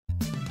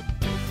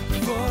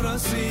for a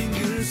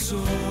single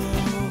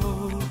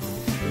soul.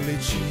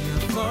 Reaching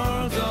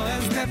further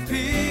and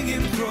stepping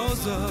in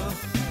closer.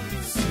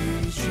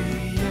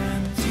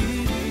 CGN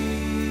TV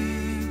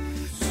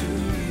to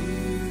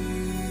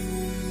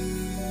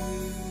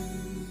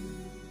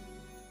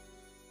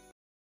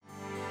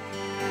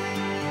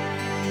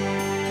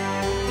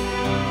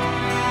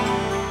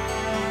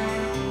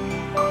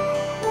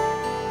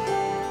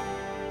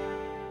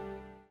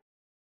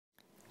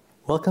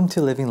Welcome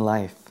to Living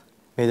Life.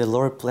 May the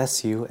Lord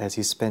bless you as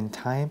you spend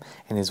time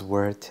in His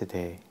Word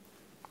today.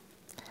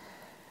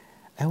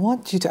 I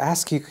want you to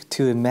ask you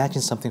to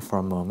imagine something for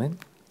a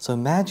moment. So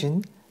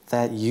imagine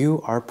that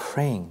you are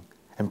praying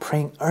and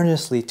praying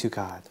earnestly to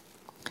God.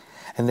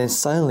 And then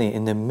suddenly,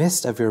 in the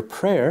midst of your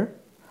prayer,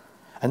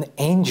 an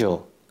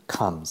angel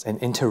comes and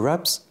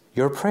interrupts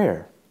your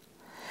prayer.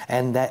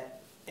 And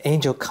that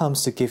angel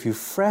comes to give you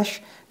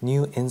fresh,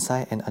 new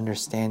insight and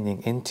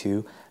understanding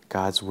into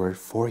God's Word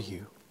for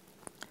you.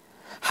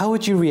 How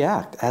would you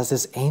react as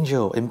this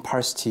angel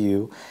imparts to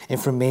you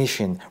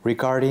information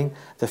regarding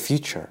the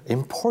future,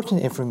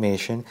 important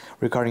information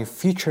regarding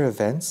future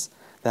events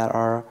that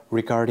are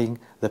regarding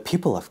the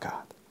people of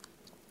God?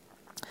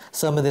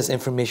 Some of this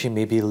information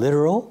may be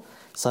literal,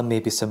 some may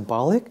be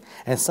symbolic,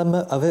 and some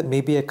of it may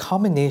be a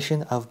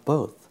combination of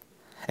both.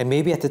 And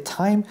maybe at the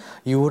time,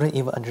 you wouldn't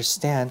even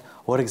understand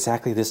what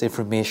exactly this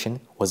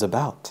information was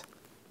about.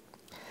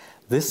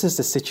 This is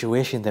the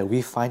situation that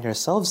we find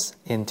ourselves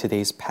in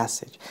today's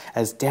passage.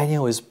 As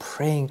Daniel is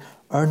praying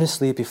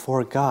earnestly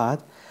before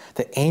God,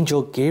 the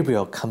angel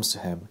Gabriel comes to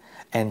him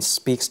and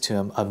speaks to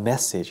him a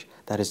message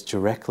that is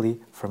directly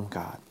from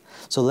God.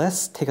 So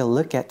let's take a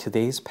look at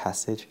today's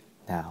passage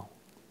now.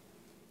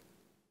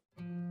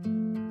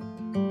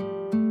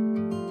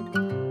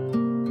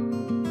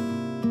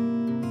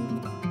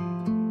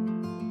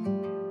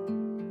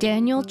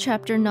 Daniel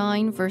chapter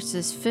 9,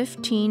 verses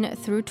 15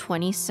 through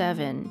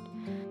 27.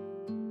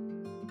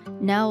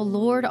 Now,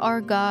 Lord our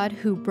God,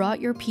 who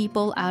brought your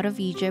people out of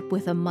Egypt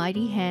with a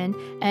mighty hand,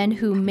 and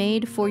who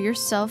made for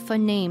yourself a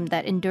name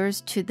that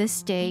endures to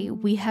this day,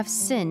 we have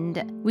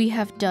sinned, we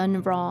have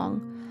done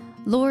wrong.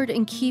 Lord,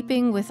 in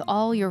keeping with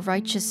all your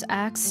righteous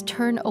acts,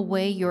 turn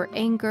away your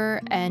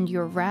anger and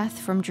your wrath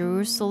from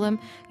Jerusalem,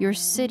 your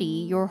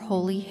city, your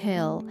holy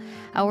hill.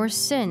 Our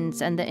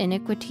sins and the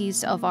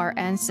iniquities of our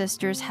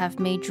ancestors have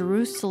made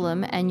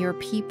Jerusalem and your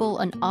people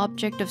an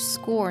object of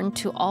scorn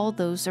to all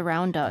those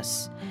around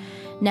us.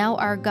 Now,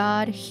 our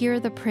God, hear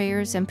the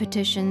prayers and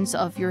petitions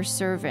of your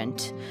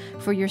servant.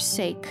 For your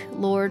sake,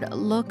 Lord,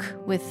 look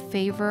with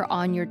favor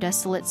on your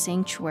desolate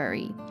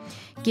sanctuary.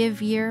 Give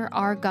ear,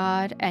 our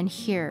God, and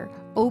hear.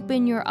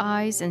 Open your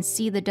eyes and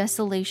see the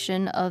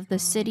desolation of the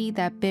city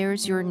that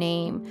bears your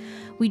name.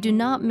 We do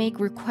not make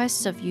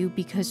requests of you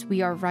because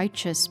we are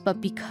righteous,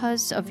 but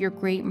because of your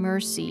great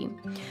mercy.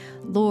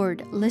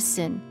 Lord,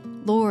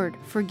 listen. Lord,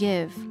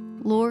 forgive.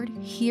 Lord,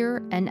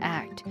 hear and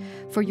act.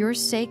 For your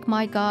sake,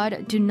 my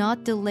God, do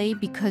not delay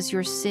because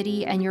your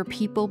city and your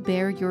people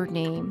bear your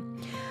name.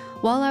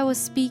 While I was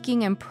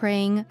speaking and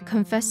praying,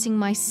 confessing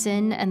my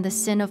sin and the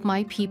sin of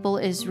my people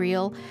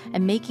Israel,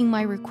 and making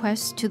my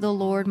request to the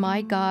Lord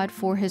my God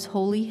for his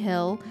holy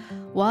hill,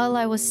 while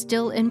I was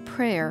still in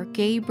prayer,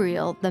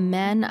 Gabriel, the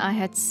man I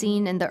had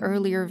seen in the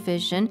earlier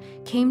vision,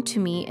 came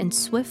to me in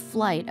swift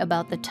flight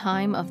about the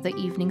time of the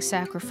evening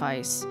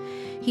sacrifice.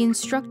 He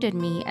instructed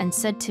me and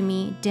said to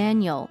me,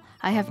 Daniel,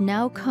 I have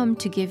now come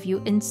to give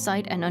you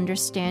insight and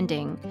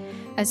understanding.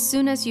 As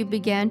soon as you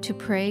began to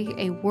pray,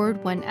 a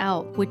word went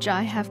out, which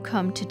I have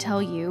come to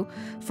tell you,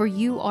 for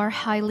you are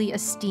highly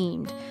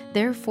esteemed.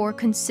 Therefore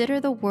consider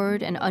the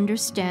word and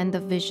understand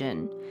the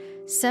vision.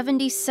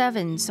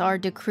 77s are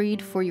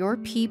decreed for your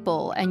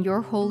people and your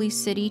holy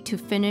city to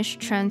finish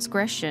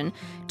transgression,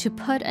 to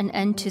put an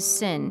end to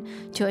sin,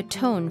 to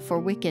atone for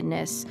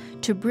wickedness,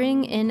 to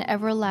bring in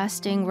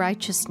everlasting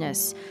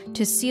righteousness,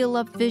 to seal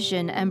up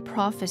vision and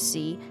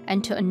prophecy,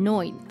 and to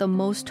anoint the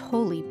most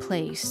holy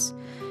place.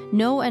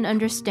 Know and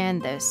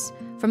understand this.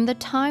 From the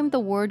time the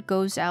word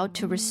goes out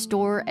to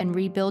restore and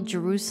rebuild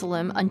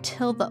Jerusalem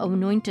until the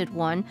Anointed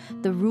One,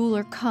 the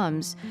ruler,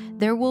 comes,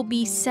 there will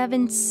be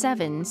 7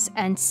 sevens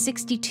and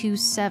 62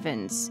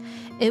 sevens.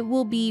 It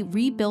will be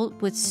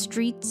rebuilt with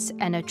streets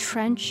and a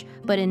trench,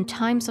 but in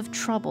times of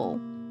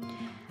trouble.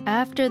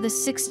 After the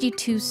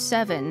 62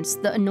 sevens,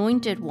 the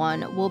Anointed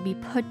One will be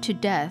put to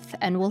death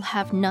and will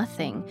have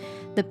nothing.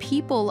 The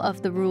people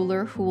of the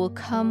ruler who will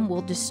come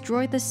will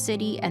destroy the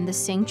city and the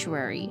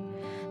sanctuary.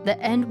 The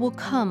end will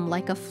come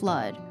like a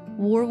flood.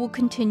 War will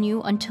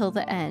continue until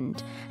the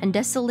end, and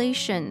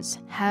desolations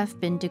have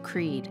been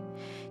decreed.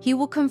 He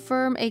will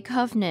confirm a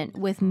covenant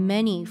with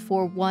many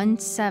for 1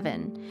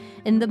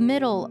 7. In the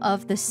middle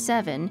of the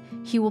 7,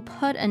 he will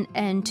put an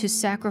end to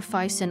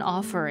sacrifice and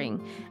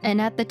offering,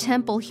 and at the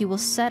temple he will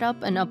set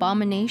up an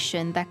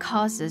abomination that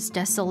causes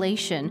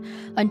desolation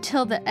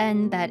until the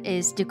end that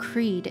is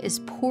decreed is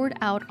poured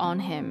out on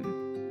him.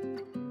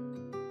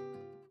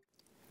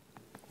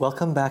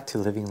 Welcome back to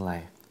Living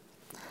Life.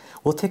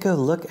 We'll take a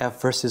look at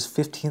verses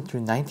 15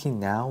 through 19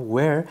 now,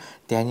 where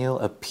Daniel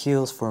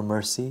appeals for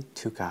mercy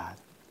to God.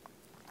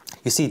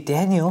 You see,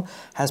 Daniel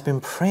has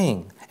been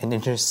praying and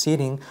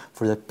interceding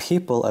for the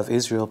people of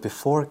Israel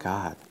before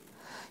God.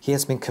 He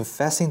has been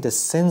confessing the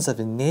sins of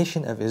the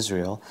nation of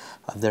Israel,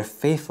 of their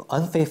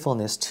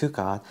unfaithfulness to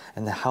God,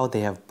 and how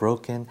they have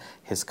broken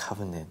his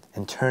covenant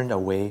and turned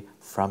away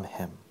from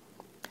him.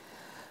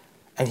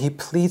 And he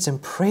pleads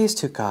and prays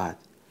to God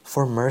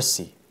for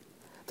mercy,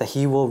 that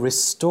he will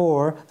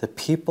restore the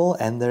people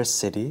and their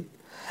city.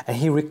 And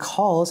he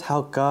recalls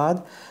how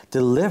God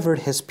delivered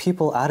his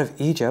people out of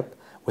Egypt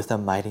with a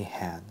mighty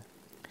hand.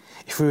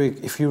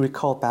 If you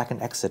recall back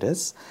in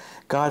Exodus,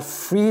 God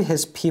freed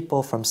his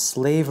people from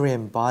slavery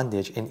and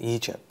bondage in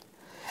Egypt,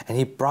 and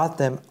he brought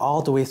them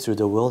all the way through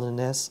the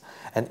wilderness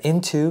and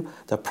into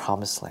the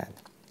promised land.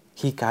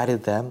 He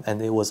guided them,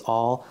 and it was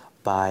all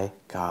by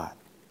God.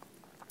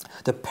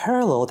 The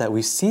parallel that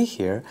we see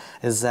here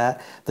is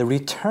that the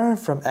return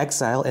from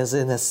exile is,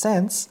 in a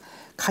sense,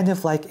 kind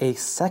of like a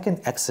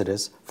second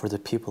Exodus for the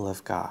people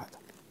of God.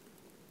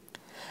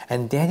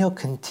 And Daniel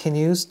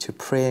continues to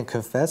pray and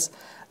confess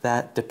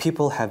that the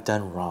people have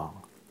done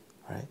wrong,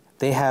 right?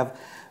 They have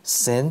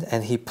sinned,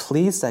 and he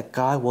pleads that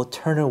God will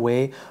turn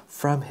away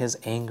from his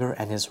anger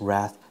and his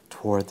wrath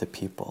toward the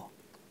people.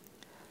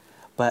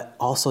 But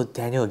also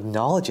Daniel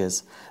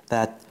acknowledges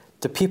that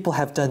the people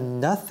have done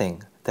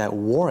nothing that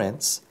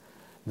warrants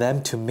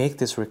them to make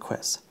this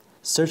request.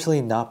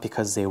 Certainly not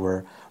because they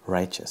were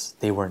righteous.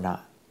 They were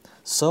not.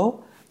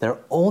 So their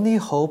only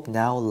hope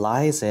now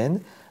lies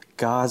in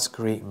God's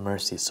great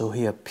mercy. So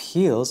he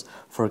appeals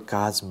for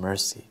God's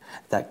mercy,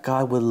 that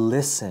God would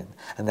listen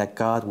and that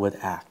God would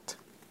act.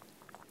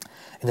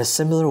 In a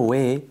similar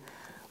way,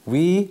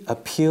 we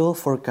appeal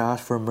for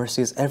God for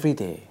mercies every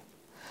day.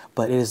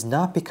 But it is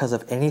not because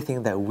of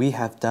anything that we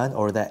have done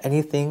or that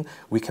anything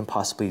we can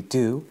possibly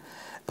do,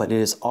 but it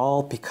is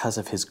all because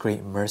of his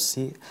great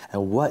mercy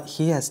and what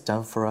he has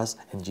done for us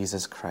in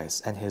Jesus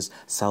Christ and his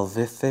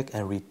salvific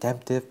and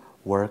redemptive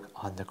work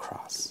on the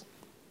cross.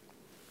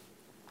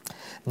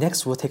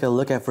 Next, we'll take a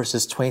look at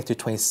verses 20 through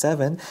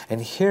 27,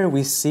 and here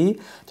we see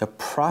the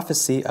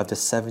prophecy of the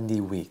 70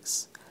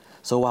 weeks.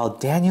 So while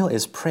Daniel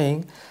is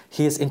praying,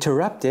 he is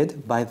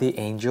interrupted by the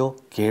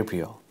angel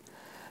Gabriel.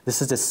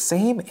 This is the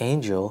same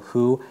angel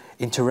who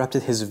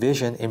interrupted his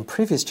vision in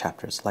previous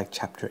chapters, like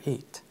chapter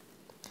 8.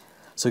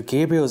 So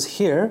Gabriel is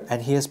here,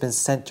 and he has been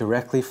sent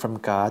directly from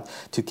God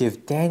to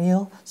give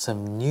Daniel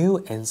some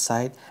new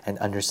insight and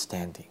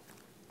understanding.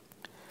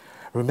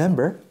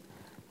 Remember,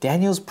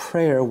 Daniel's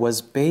prayer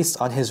was based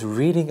on his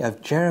reading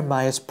of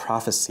Jeremiah's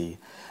prophecy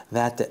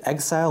that the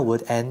exile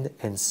would end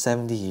in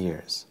 70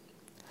 years.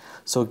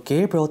 So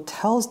Gabriel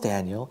tells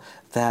Daniel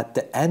that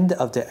the end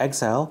of the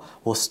exile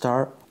will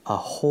start a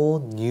whole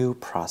new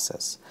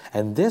process.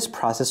 And this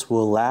process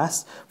will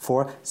last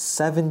for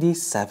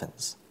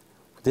 77s.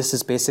 This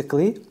is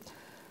basically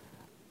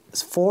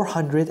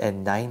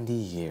 490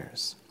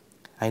 years.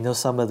 I know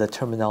some of the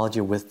terminology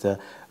with the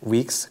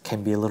weeks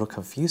can be a little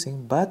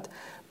confusing, but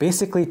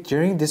basically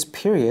during this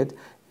period,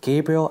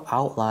 Gabriel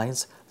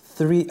outlines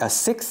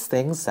 6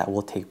 things that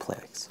will take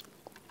place.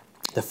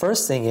 The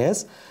first thing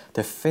is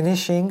the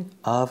finishing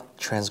of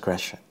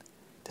transgression.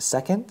 The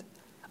second,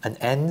 an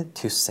end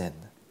to sin.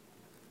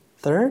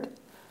 Third,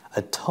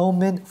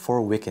 atonement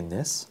for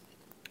wickedness.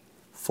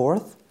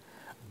 Fourth,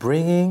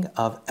 bringing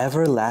of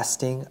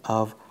everlasting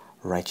of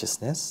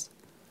righteousness.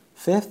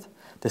 Fifth,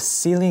 the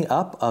sealing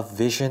up of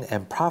vision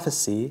and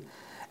prophecy.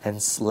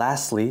 And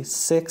lastly,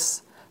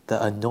 6,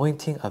 the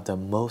anointing of the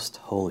most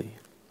holy.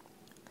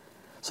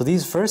 So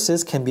these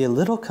verses can be a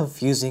little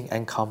confusing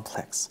and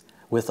complex,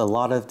 with a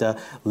lot of the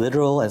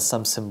literal and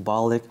some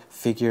symbolic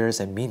figures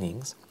and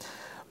meanings.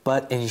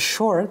 But in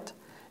short,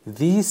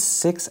 these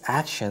 6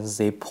 actions,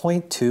 they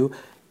point to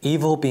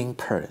evil being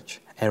purged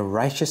and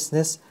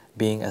righteousness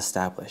being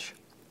established.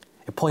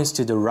 It points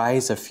to the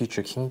rise of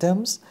future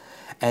kingdoms,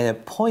 and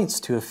it points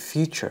to a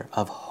future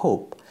of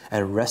hope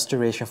and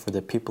restoration for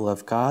the people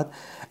of God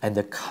and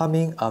the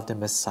coming of the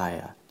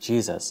Messiah,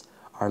 Jesus,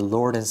 our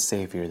Lord and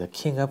Savior, the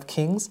King of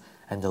Kings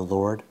and the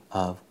Lord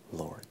of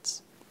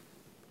Lords.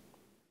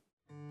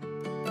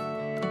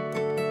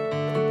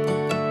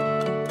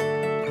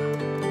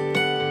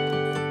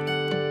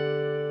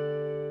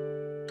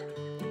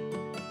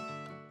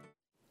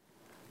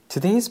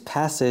 Today's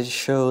passage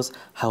shows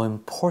how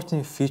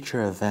important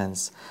future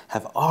events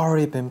have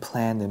already been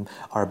planned and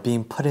are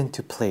being put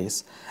into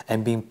place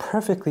and being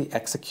perfectly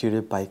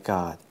executed by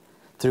God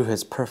through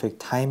his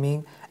perfect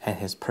timing and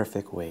his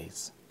perfect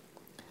ways.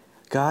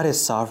 God is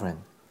sovereign.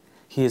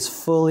 He is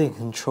fully in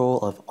control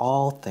of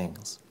all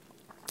things,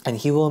 and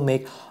he will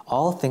make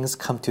all things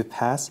come to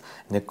pass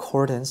in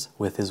accordance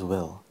with his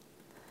will.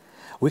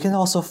 We can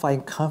also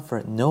find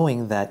comfort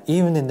knowing that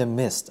even in the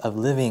midst of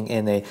living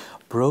in a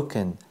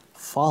broken,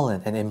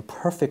 fallen, and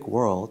imperfect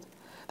world,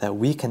 that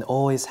we can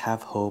always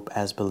have hope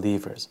as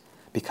believers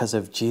because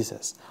of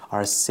Jesus,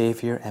 our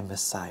Savior and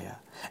Messiah,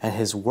 and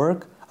his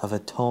work of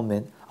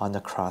atonement on the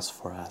cross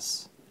for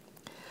us.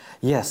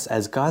 Yes,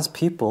 as God's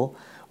people,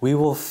 We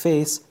will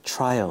face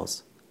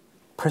trials,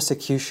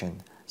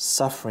 persecution,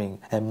 suffering,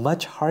 and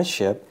much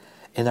hardship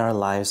in our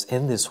lives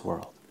in this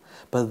world.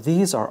 But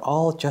these are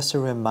all just a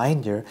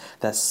reminder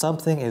that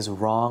something is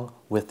wrong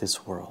with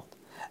this world,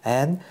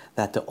 and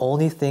that the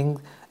only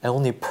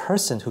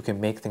person who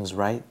can make things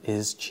right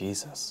is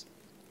Jesus.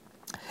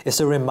 It's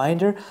a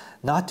reminder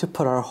not to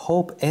put our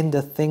hope in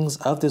the things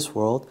of this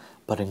world,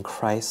 but in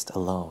Christ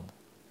alone.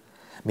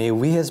 May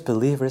we as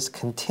believers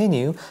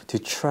continue to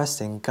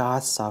trust in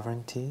God's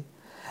sovereignty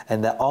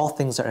and that all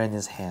things are in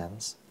His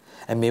hands.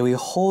 And may we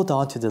hold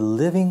on to the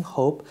living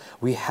hope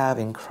we have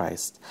in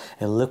Christ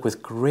and look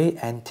with great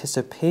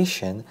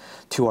anticipation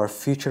to our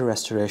future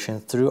restoration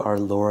through our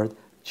Lord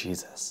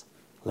Jesus.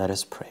 Let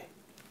us pray.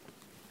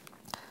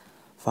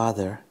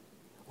 Father,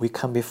 we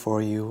come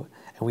before you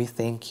and we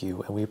thank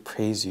you and we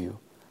praise you,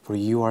 for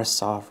you are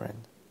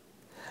sovereign.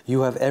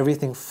 You have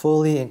everything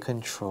fully in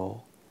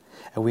control,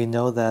 and we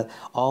know that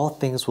all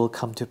things will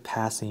come to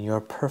pass in your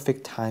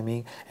perfect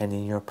timing and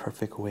in your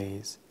perfect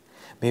ways.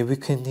 May we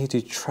continue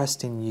to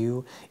trust in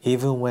you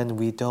even when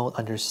we don't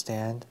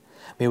understand.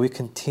 May we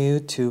continue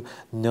to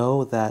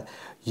know that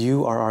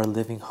you are our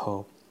living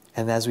hope.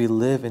 And as we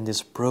live in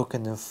this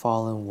broken and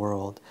fallen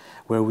world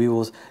where we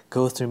will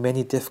go through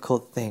many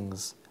difficult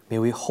things, may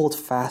we hold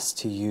fast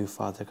to you,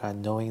 Father God,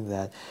 knowing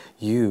that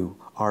you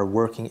are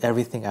working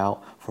everything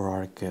out for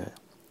our good.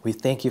 We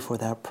thank you for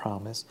that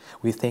promise.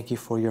 We thank you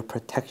for your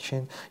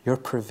protection, your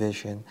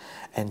provision,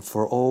 and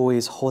for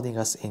always holding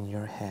us in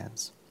your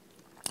hands.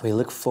 We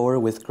look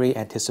forward with great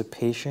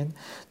anticipation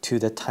to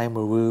the time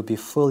where we will be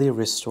fully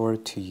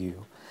restored to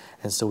you.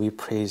 And so we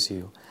praise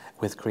you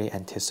with great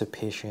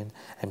anticipation,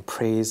 and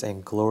praise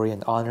and glory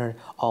and honor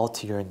all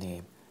to your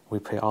name. We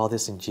pray all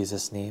this in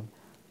Jesus' name.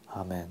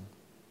 Amen.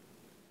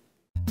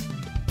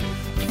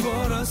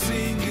 For a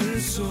single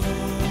soul,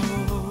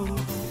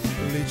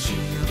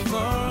 reaching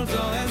further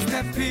and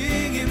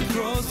stepping in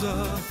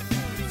closer.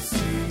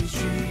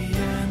 See